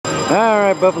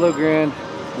Alright, Buffalo Grand,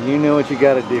 you know what you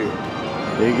gotta do.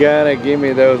 You gotta give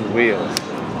me those wheels.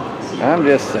 I'm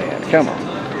just saying, come on.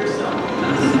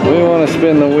 We want to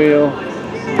spin the wheel.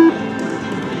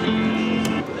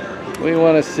 We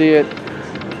want to see it.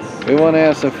 We want to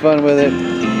have some fun with it.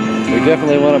 We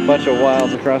definitely want a bunch of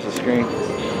wilds across the screen.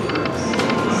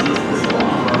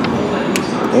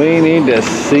 We need to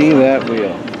see that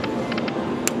wheel.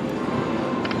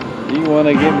 You want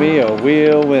to give me a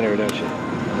wheel winner, don't you?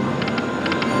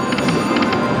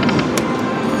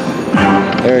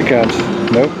 There it comes.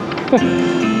 Nope.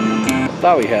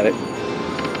 Thought we had it.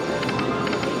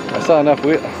 I saw enough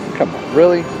wheel. Come on,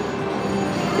 really?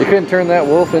 You couldn't turn that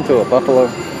wolf into a buffalo?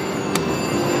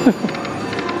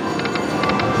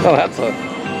 Oh,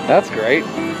 that's great.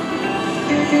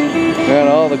 Got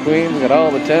all the queens, got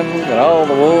all the tens, got all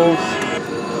the wolves.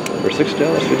 For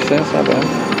 $6.50, not bad.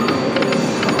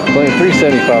 Only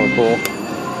 $3.75 a pull.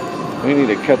 We need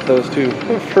to cut those two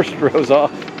first rows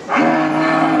off.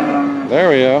 There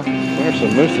we go. There's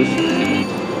some mooses.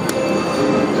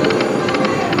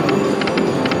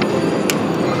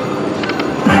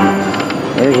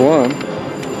 There's one.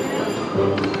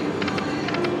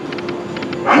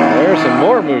 There's some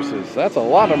more mooses. That's a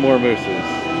lot of more mooses.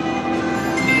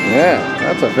 Yeah,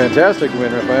 that's a fantastic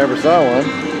winner if I ever saw one.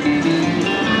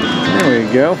 There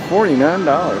we go, $49.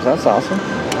 That's awesome.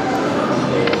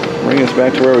 Bring us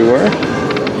back to where we were.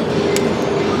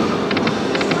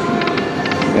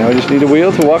 Now we just need a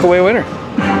wheel to walk away winner.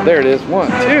 There it is.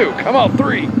 1, 2, come on,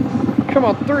 3. Come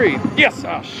on, 3. Yes,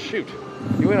 oh shoot.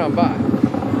 You went on by.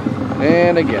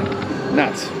 And again,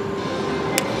 nuts.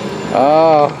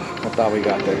 Oh, I thought we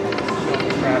got there.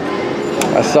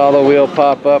 I saw the wheel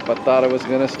pop up. I thought it was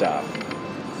gonna stop.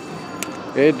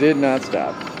 It did not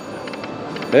stop.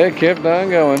 It kept on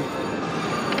going.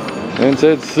 And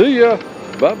said, see ya,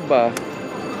 bye-bye.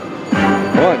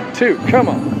 1, 2, come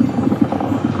on.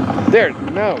 There,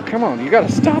 no, come on, you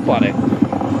gotta stop on it.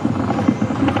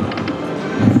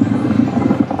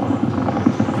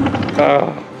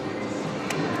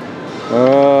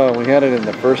 Oh, we had it in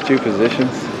the first 2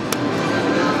 positions.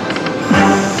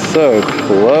 So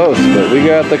close, but we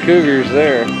got the cougars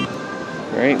there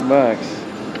for $8.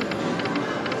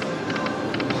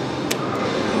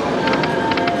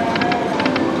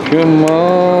 Come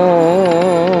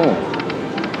on.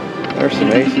 There's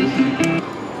some aces.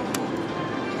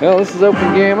 Well, this is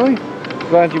Open Gambling.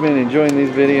 Glad you've been enjoying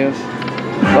these videos.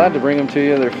 Glad to bring them to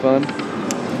you. They're fun.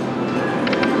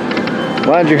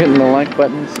 Glad you're hitting the like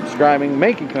button, subscribing,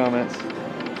 making comments.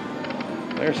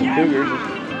 There's some cougars.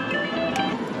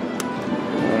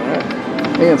 Alright.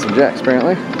 And some jacks,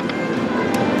 apparently.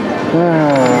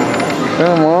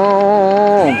 Come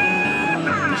on.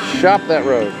 Chop that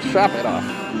road. Chop it off.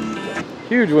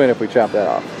 Huge win if we chop that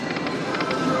off.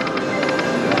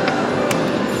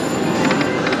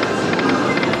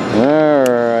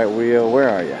 Alright, wheel, where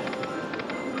are you?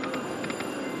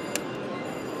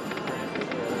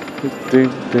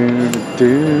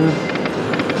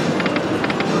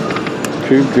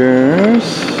 Cougars,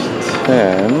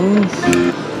 10s,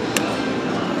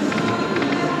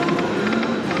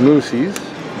 moosies,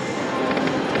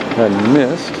 had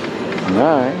missed,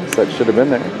 9s, that should have been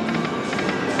there.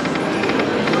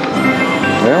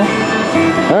 Well,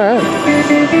 alright,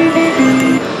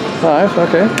 5,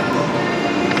 okay.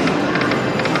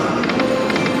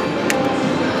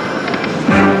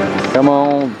 Come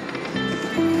on.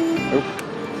 Oop.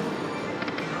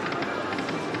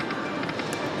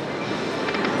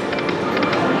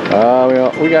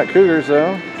 We got cougars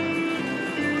though.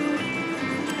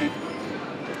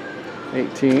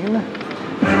 18.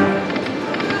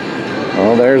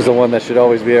 Oh, there's the one that should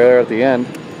always be there at the end.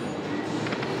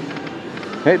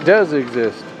 It does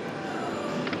exist.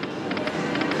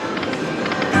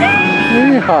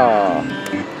 Yeehaw.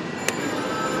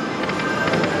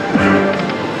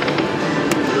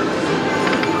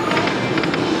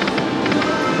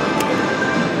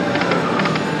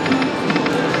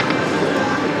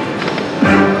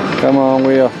 Come on,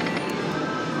 wheel.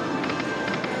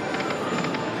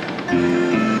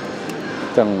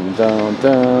 Dun, dun,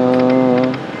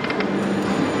 dun.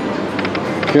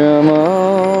 Come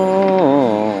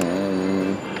on.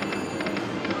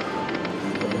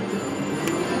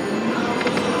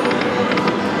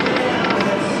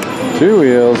 Two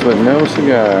wheels but no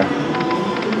cigar.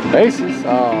 Aces? Oh,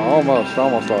 almost all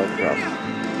the way across.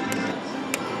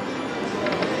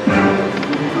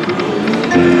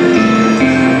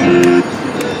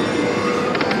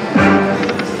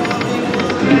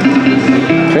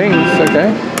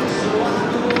 Okay.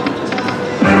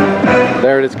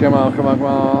 There it is. Come on, come on, come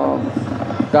on.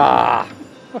 Ah!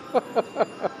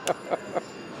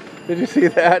 Did you see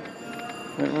that?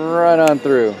 Went right on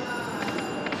through.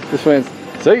 This went,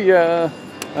 see ya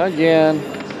again.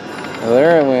 Well,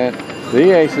 there it went.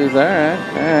 The aces. All right,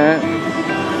 all right.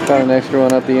 Got an extra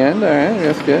one at the end. All right,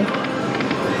 that's good.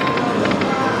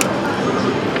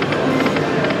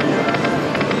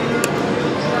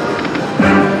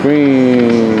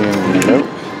 Queen. Nope.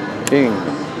 King.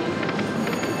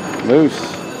 Moose.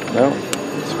 Nope.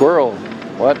 Squirrel.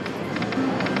 What?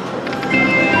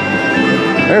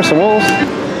 There's some wolves.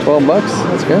 12 bucks.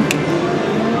 That's good.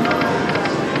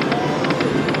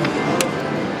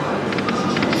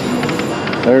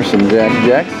 There's some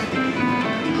jacks.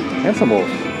 And some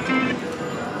wolves.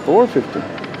 $4.50.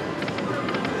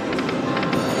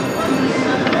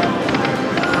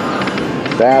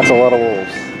 That's a lot of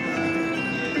wolves.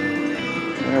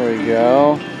 There we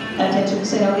go. Attention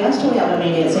single guest, we have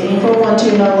immediate seating for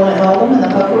 1-2 no limit hold'em in the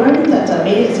poker room. That's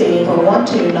immediate seating for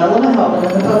 1-2 no limit hold'em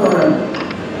in the poker room.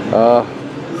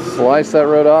 Slice that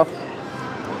road off.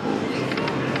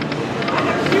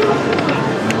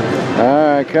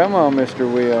 Alright, come on, Mr.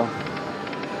 Wheel.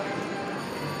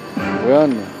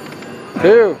 1,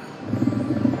 2.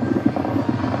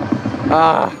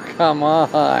 Ah, come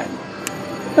on.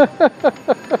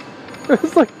 It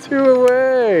was like 2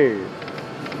 away.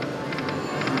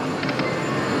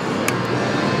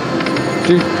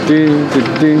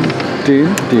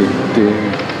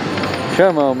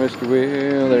 Come on, Mr.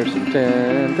 Wheel. There's some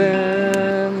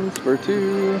 10s for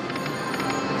 2.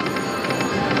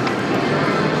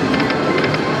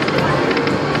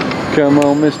 Come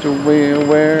on, Mr. Wheel,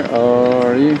 where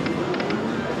are you?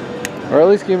 Or at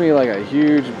least give me like a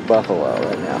huge buffalo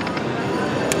right now.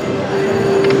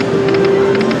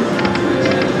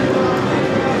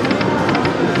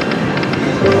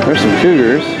 There's some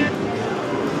cougars.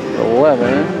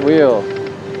 11. Wheel.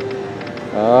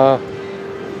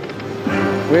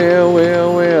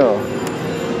 Wheel.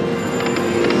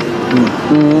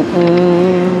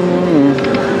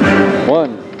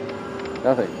 1.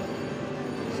 Nothing.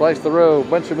 Slice the row.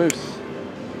 Bunch of moose.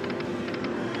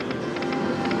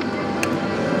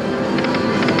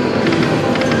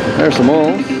 There's some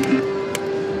wolves.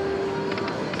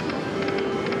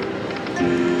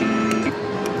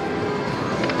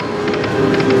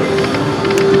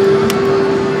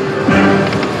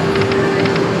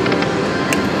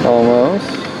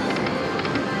 Almost.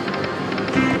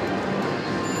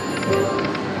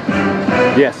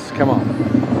 Yes, come on.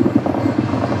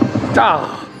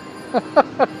 Ah!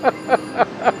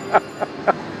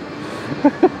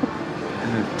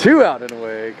 2 out and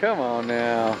away. Come on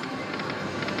now.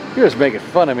 You're just making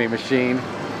fun of me, machine.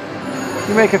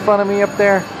 You making fun of me up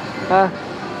there? Huh?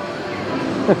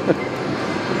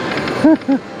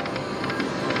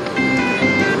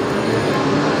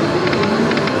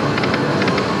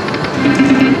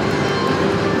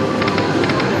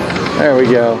 There we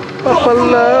go.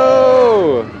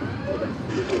 Buffalo!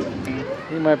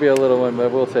 He might be a little one,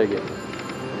 but we'll take it.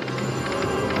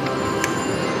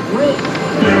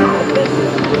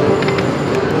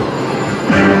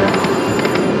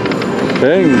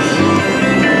 Kings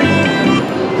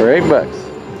for $8.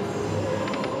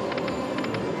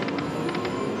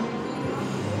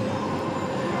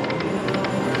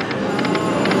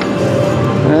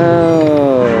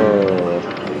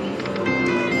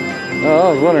 Oh, I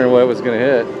was wondering what it was going to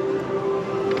hit.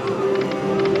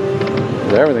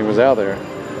 Everything was out there.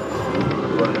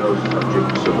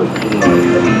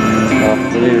 Oh,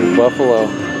 we needed buffalo.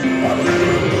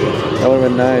 That would have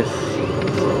been nice.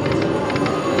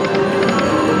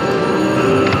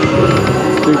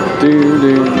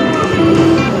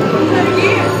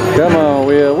 Come on,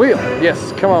 wheel.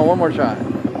 Yes, come on, one more shot.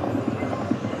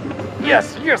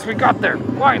 Yes, we got there.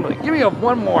 Finally, give me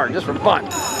one more, just for fun.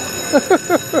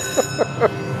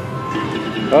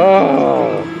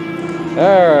 Oh, all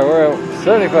right, we're at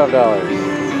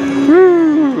 $75.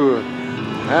 Woo!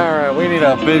 All right, we need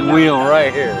a big wheel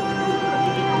right here.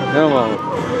 Come on,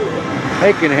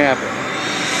 it can happen.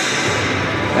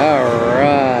 All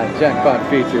right, jackpot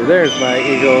feature. There's my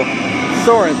eagle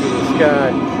soaring through the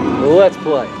sky. Let's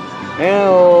play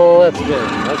and let's spin.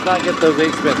 Let's not get those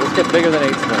 8 spins. Let's get bigger than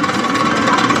 8 spins.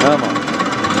 Come on.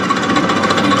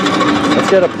 Let's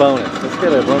get a bonus. Let's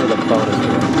get one of the bonus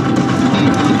here.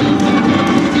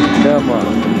 Come on.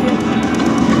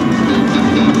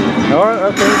 Alright,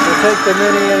 okay, we'll take the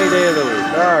mini any day of the week.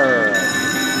 Alright.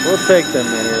 We'll take the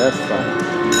mini, that's fine.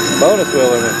 Bonus wheel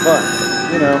would have been fun.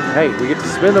 You know, hey, we get to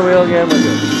spin the wheel again, we're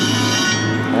good.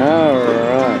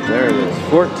 Alright, there it is.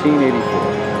 $14.84.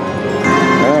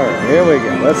 Alright, here we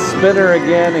go. Let's spin her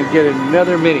again and get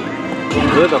another mini.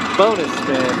 With a bonus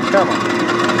spin. Come on.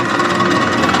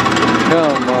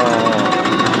 Come on.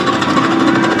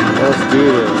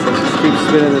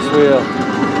 spinning this wheel.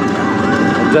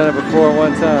 I've done it before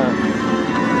one time.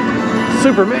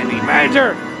 Super Mini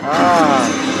Major! Ah.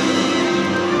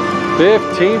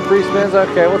 15 free spins.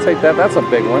 Okay, we'll take that. That's a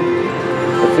big one.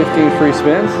 The 15 free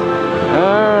spins.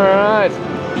 Alright.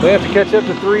 We have to catch up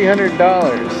to $300.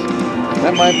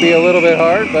 That might be a little bit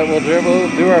hard, but we'll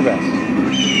do our best.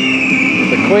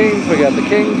 The queens, we got the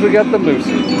kings, we got the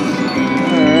mooses.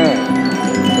 Alright.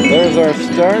 There's our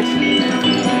start.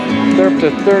 They're up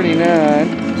to 39.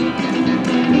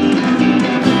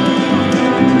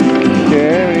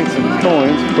 Okay, we need some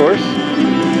coins, of course.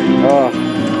 Oh,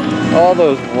 all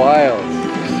those wilds.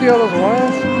 You see all those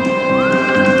wilds?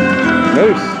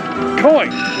 Moose.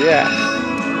 Coin! Yes.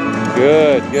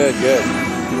 Good, good, good.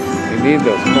 We need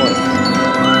those coins.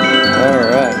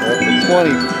 Alright, we're up to 20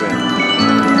 spins.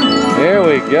 There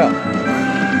we go.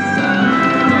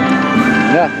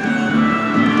 Nothing.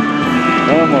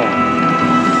 Come on. Come on.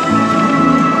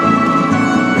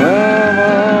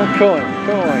 Coin,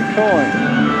 coin, coin.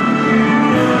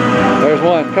 There's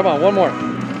one. Come on, one more.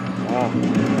 Wow.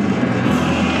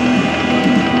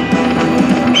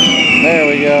 There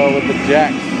we go with the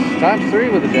jacks. Times 3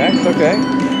 with the jacks, okay.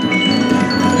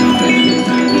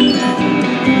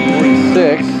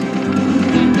 46.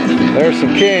 There's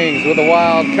some kings with the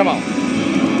wild. Come on.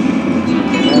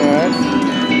 Alright.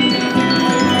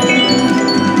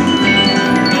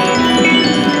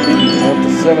 Up to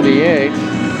 78.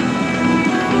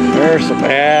 There's some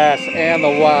bass and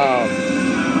the wild.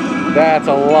 That's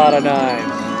a lot of 9s.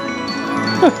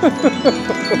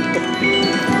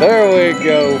 There we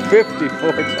go.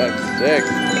 54 times 6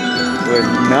 with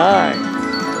 9.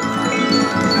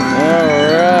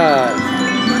 Alright.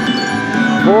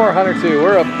 402.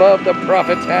 We're above the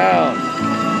profit town.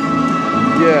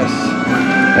 Yes.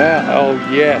 Yeah. Oh,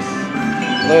 yes.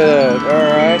 Look at those.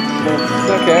 Alright.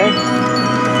 That's okay.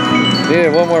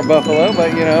 Needed one more buffalo,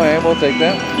 but you know, hey, we'll take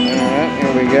that. Alright,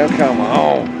 here we go. Come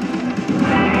on.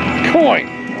 Coin!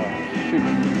 Oh, shoot.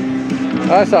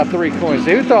 I saw 3 coins.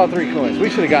 Who thought 3 coins? We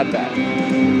should have got that.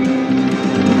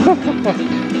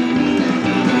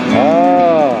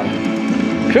 Ah.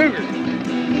 Cougar.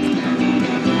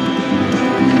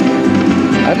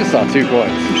 I just saw 2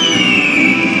 coins.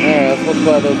 Alright, let's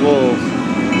multiply those wolves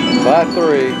by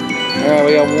 3. Alright,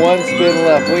 we got 1 spin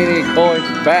left. We need coins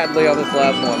badly on this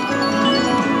last one.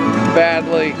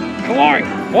 Badly. Coin!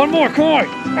 One more coin!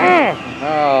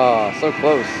 Ah, so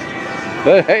close.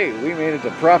 But hey, we made it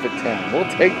to profit town. We'll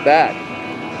take that.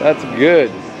 That's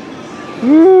good.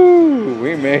 Woo!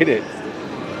 We made it.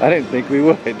 I didn't think we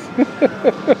would.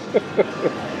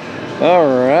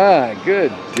 Alright,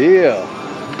 good deal.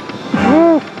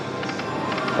 Woo.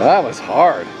 That was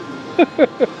hard.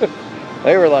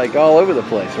 They were like all over the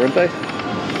place, weren't they?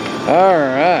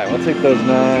 Alright, we'll take those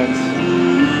 9s.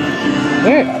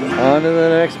 There. On to the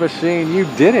next machine. You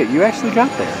did it. You actually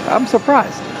got there. I'm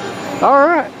surprised.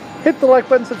 Alright. Hit the like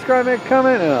button, subscribe, make a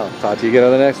comment, and I'll talk to you again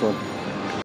on the next one.